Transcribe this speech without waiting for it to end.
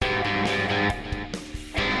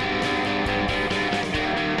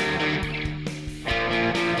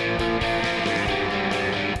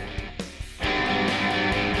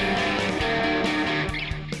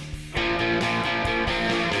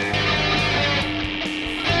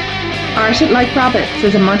Art It Like Rabbits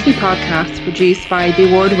is a monthly podcast produced by the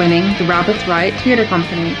award-winning The Rabbits Riot Theatre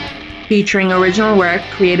Company, featuring original work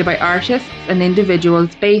created by artists and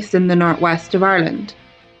individuals based in the northwest of Ireland.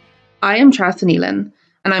 I am Tressa Nealon,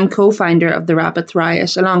 and I'm co-founder of The Rabbits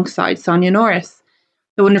Riot alongside Sonia Norris.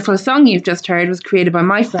 The wonderful song you've just heard was created by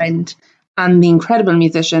my friend and the incredible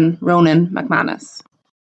musician Ronan McManus.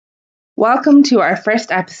 Welcome to our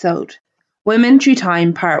first episode, Women Through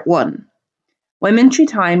Time Part 1. Women Through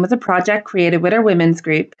Time was a project created with our women's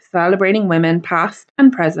group celebrating women past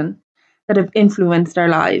and present that have influenced our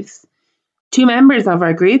lives. Two members of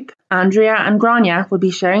our group, Andrea and Grania, will be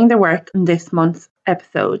sharing their work in this month's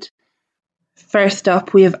episode. First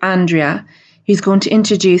up, we have Andrea, who's going to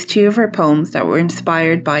introduce two of her poems that were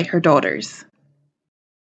inspired by her daughters.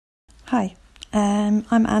 Hi, I'm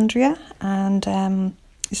Andrea, and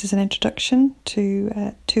this is an introduction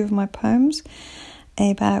to two of my poems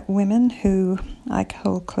about women who I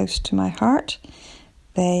hold close to my heart.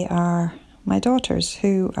 They are my daughters,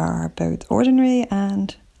 who are both ordinary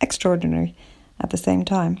and extraordinary at the same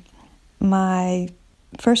time. My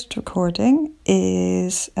first recording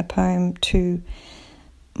is a poem to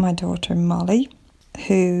my daughter Molly,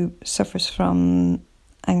 who suffers from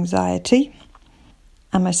anxiety.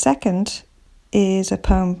 And my second is a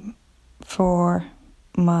poem for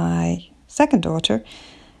my second daughter,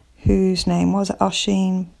 whose name was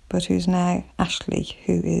Oisín, but who's now Ashley,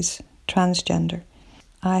 who is transgender.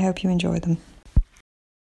 I hope you enjoy them.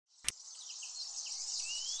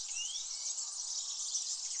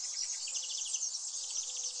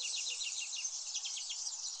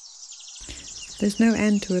 There's no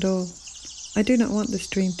end to it all. I do not want this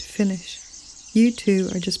dream to finish. You two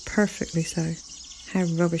are just perfectly so. How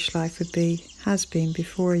rubbish life would be, has been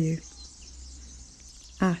before you.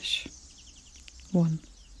 Ash. 1.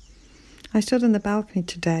 I stood on the balcony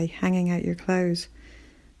today, hanging out your clothes.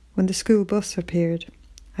 When the school bus appeared,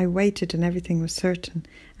 I waited and everything was certain,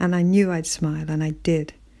 and I knew I'd smile, and I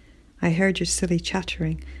did. I heard your silly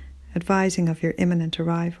chattering, advising of your imminent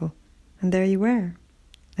arrival, and there you were,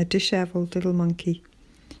 a dishevelled little monkey,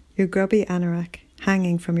 your grubby anorak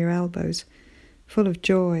hanging from your elbows, full of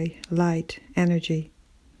joy, light, energy.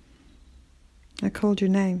 I called your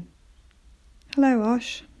name. Hello,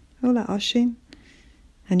 Osh. Hola, Oisín.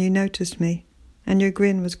 And you noticed me, and your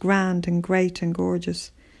grin was grand and great and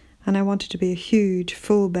gorgeous, and I wanted to be a huge,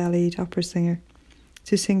 full-bellied opera singer,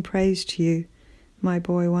 to sing praise to you, my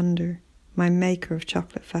boy wonder, my maker of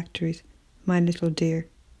chocolate factories, my little dear.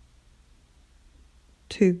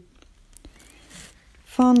 2.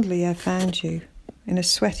 Fondly I found you, in a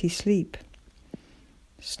sweaty sleep,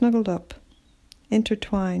 snuggled up,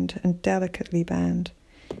 intertwined and delicately bound,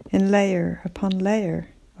 in layer upon layer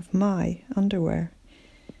of my underwear,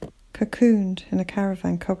 cocooned in a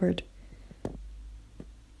caravan cupboard.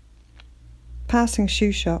 Passing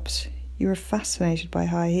shoe shops, you were fascinated by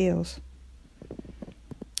high heels.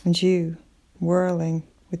 And you, whirling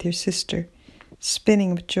with your sister,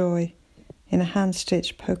 spinning with joy in a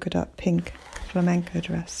hand-stitched polka-dot pink flamenco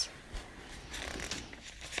dress.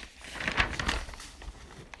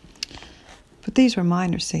 But these were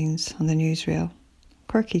minor scenes on the newsreel.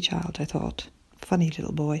 Quirky child, I thought. Funny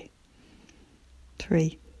little boy.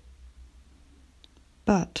 3.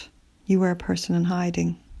 But you were a person in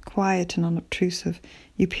hiding, quiet and unobtrusive.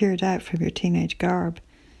 You peered out from your teenage garb.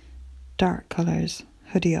 Dark colours,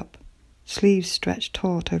 hoodie up, sleeves stretched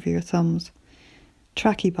taut over your thumbs,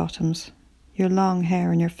 tracky bottoms, your long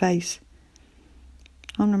hair and your face.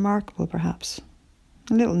 Unremarkable, perhaps,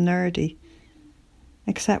 a little nerdy,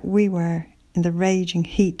 except we were in the raging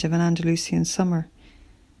heat of an Andalusian summer.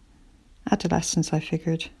 Adolescence, I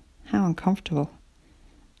figured, how uncomfortable,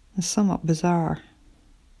 and somewhat bizarre.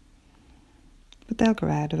 But they'll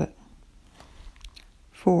grow out of it.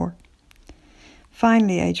 4.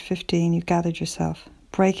 Finally, age 15, you gathered yourself,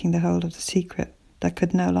 breaking the hold of the secret that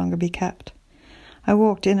could no longer be kept. I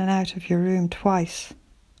walked in and out of your room twice.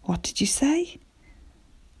 What did you say?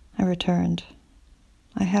 I returned.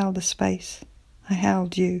 I held the space. I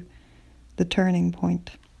held you, the turning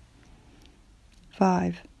point.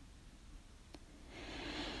 5.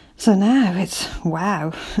 So now it's,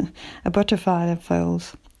 wow, a butterfly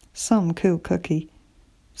unfolds, some cool cookie,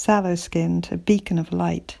 sallow-skinned, a beacon of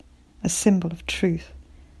light, a symbol of truth,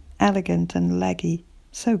 elegant and leggy,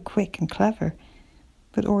 so quick and clever,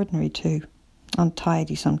 but ordinary too,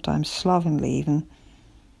 untidy sometimes, slovenly even.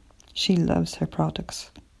 She loves her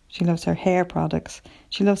products. She loves her hair products.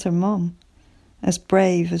 She loves her mum. As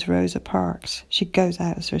brave as Rosa Parks, she goes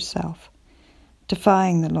out as herself,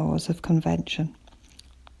 defying the laws of convention.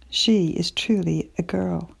 She is truly a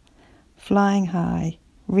girl, flying high,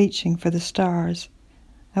 reaching for the stars,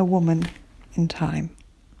 A woman in time.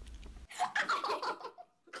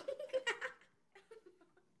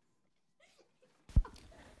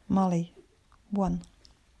 Molly, 1.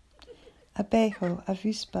 Abejo,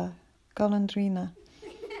 avispa, golondrina.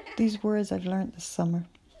 These words I've learnt this summer,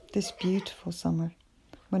 this beautiful summer,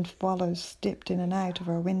 when swallows dipped in and out of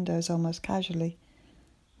our windows almost casually,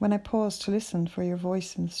 when I paused to listen for your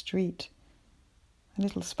voice in the street. A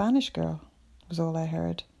little Spanish girl was all I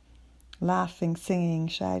heard, laughing, singing,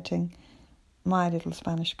 shouting, my little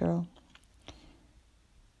Spanish girl.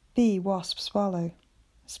 Bee, wasp, swallow,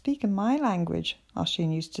 speak in my language,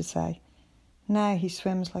 Oshin used to say. Now he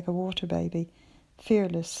swims like a water baby,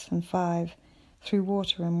 fearless and 5, through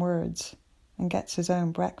water and words, and gets his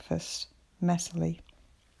own breakfast, messily.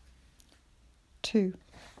 2.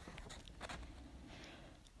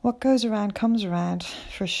 What goes around comes around,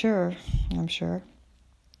 for sure, I'm sure.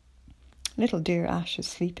 Little dear Ash is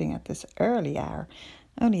sleeping at this early hour,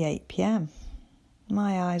 only 8 p.m.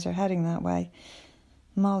 My eyes are heading that way.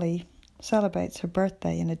 Molly celebrates her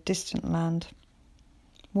birthday in a distant land,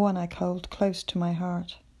 one I hold close to my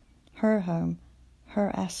heart, her home,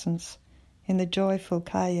 her essence, in the joyful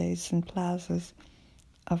calles and plazas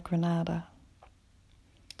of Granada.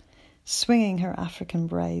 Swinging her African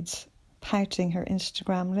braids, pouting her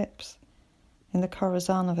Instagram lips, in the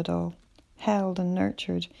corazon of it all, held and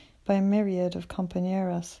nurtured by a myriad of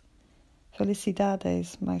compañeras.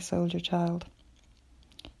 Felicidades, my soldier child.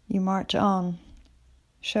 You march on,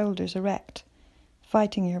 shoulders erect,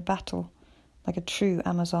 fighting your battle like a true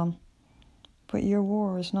Amazon. But your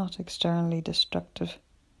war is not externally destructive.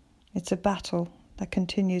 It's a battle that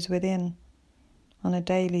continues within, on a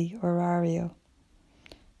daily orario.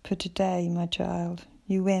 For today, my child,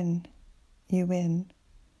 you win, you win,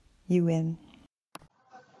 you win.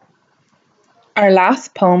 Our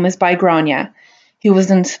last poem is by Grania, who was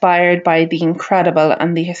inspired by the incredible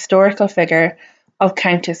and the historical figure of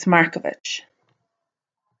Countess Markovich.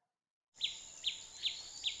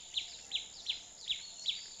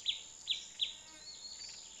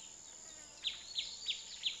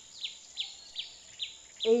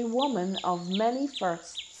 A woman of many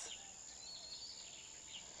firsts.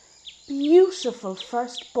 Beautiful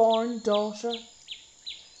firstborn daughter,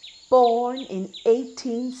 born in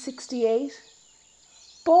 1868,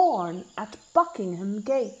 born at Buckingham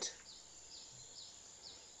Gate.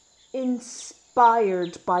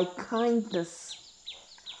 Inspired by kindness,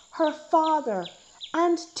 her father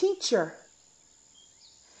and teacher.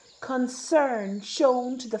 Concern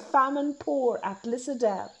shown to the famine poor at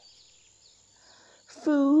Lissadell.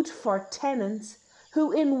 Food for tenants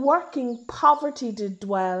who in working poverty did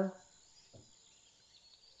dwell.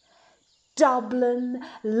 Dublin,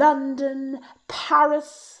 London,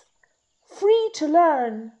 Paris, free to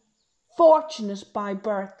learn, fortunate by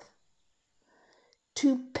birth.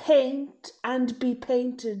 To paint and be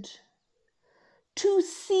painted, to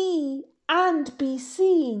see and be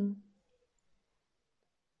seen.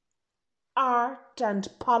 Art and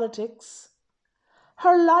politics,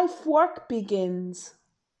 her life work begins.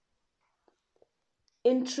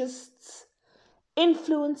 Interests,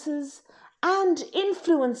 influences, and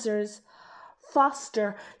influencers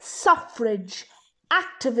foster suffrage,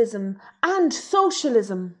 activism, and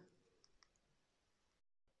socialism.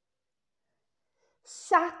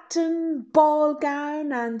 Satin ball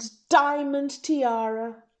gown and diamond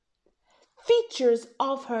tiara, features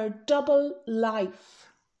of her double life.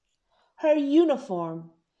 Her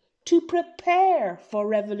uniform to prepare for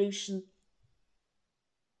revolution.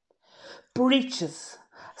 Breeches,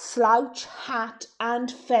 slouch hat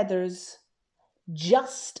and feathers,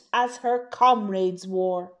 just as her comrades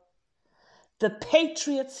wore. The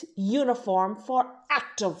patriots' uniform for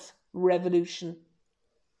active revolution.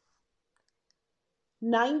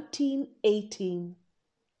 1918.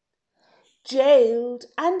 Jailed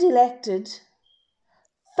and elected.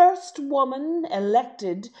 First woman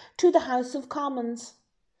elected to the House of Commons,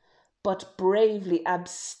 but bravely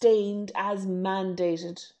abstained as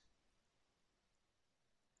mandated.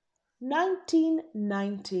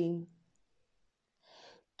 1919.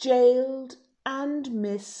 Jailed and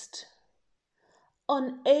missed,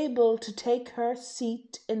 unable to take her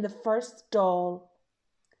seat in the first Dáil.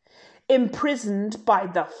 Imprisoned by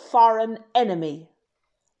the foreign enemy,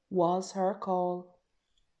 was her call.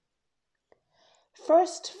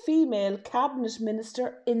 First female cabinet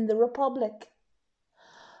minister in the Republic.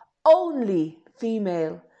 Only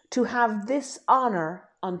female to have this honour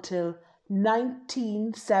until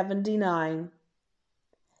 1979.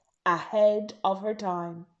 Ahead of her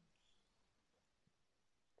time.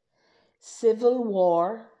 Civil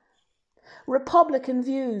War. Republican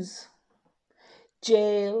views.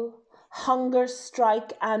 Jail, hunger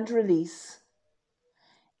strike and release.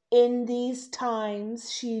 In these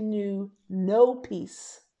times she knew no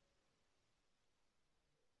peace.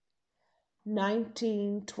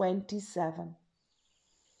 1927.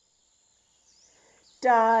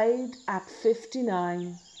 Died at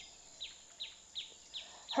 59.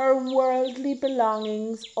 Her worldly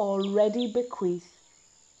belongings already bequeathed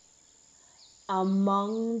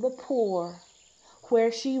among the poor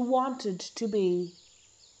where she wanted to be.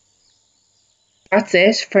 That's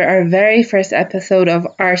it for our very first episode of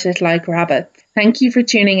Artists Like Rabbits. Thank you for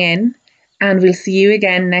tuning in, and we'll see you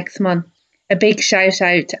again next month. A big shout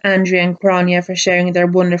out to Andrea and Grania for sharing their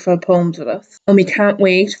wonderful poems with us. And we can't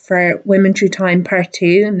wait for Women Through Time Part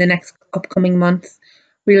 2 in the next upcoming months.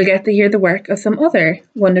 We'll get to hear the work of some other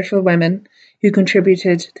wonderful women who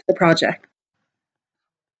contributed to the project.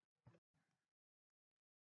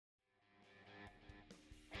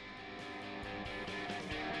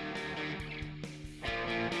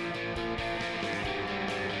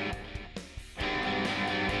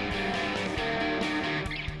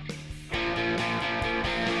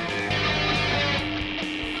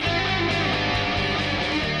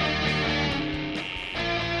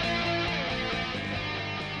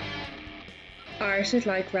 Artists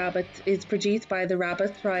Like Rabbits is produced by the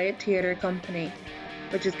Rabbits Riot Theatre Company,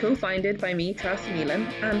 which is co-founded by me, Tras Nealon,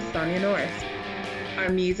 and Sonia Norris. Our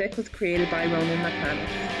music was created by Ronan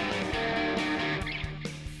McManus.